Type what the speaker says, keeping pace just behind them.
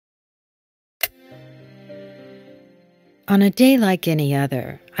On a day like any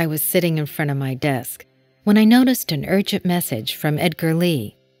other, I was sitting in front of my desk when I noticed an urgent message from Edgar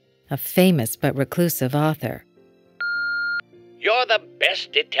Lee, a famous but reclusive author. You're the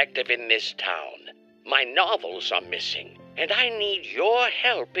best detective in this town. My novels are missing, and I need your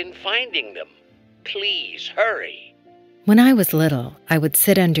help in finding them. Please hurry. When I was little, I would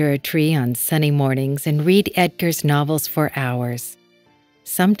sit under a tree on sunny mornings and read Edgar's novels for hours.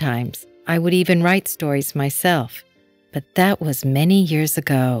 Sometimes I would even write stories myself, but that was many years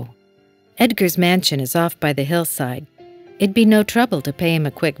ago. Edgar's mansion is off by the hillside. It'd be no trouble to pay him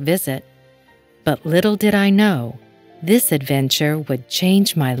a quick visit. But little did I know, this adventure would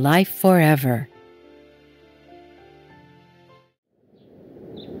change my life forever.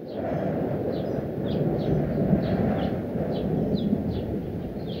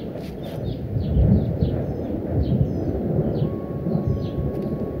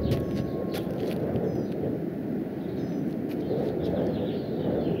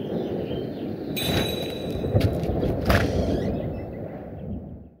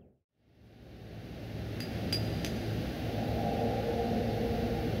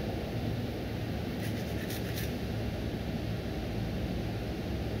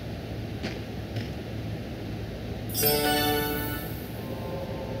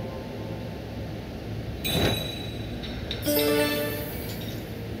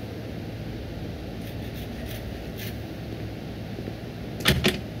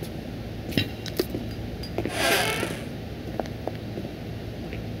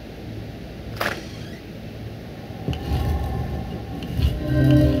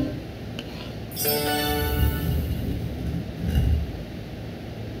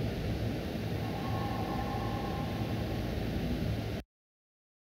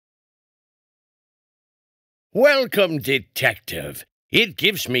 Welcome, Detective. It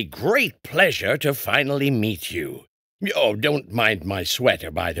gives me great pleasure to finally meet you. Oh, don't mind my sweater,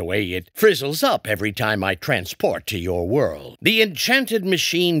 by the way. It frizzles up every time I transport to your world. The enchanted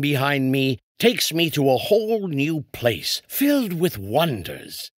machine behind me takes me to a whole new place filled with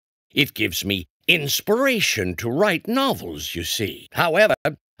wonders. It gives me inspiration to write novels, you see. However,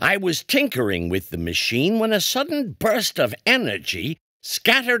 I was tinkering with the machine when a sudden burst of energy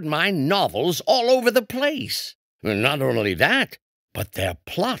scattered my novels all over the place. Not only that, but their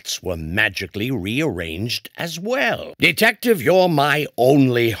plots were magically rearranged as well. Detective, you're my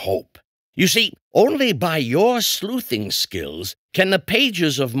only hope. You see, only by your sleuthing skills can the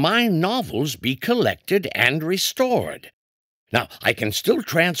pages of my novels be collected and restored. Now, I can still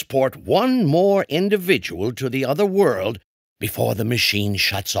transport one more individual to the other world before the machine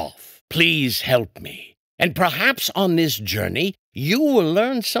shuts off. Please help me. And perhaps on this journey, you will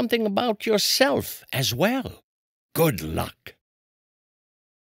learn something about yourself as well. Good luck.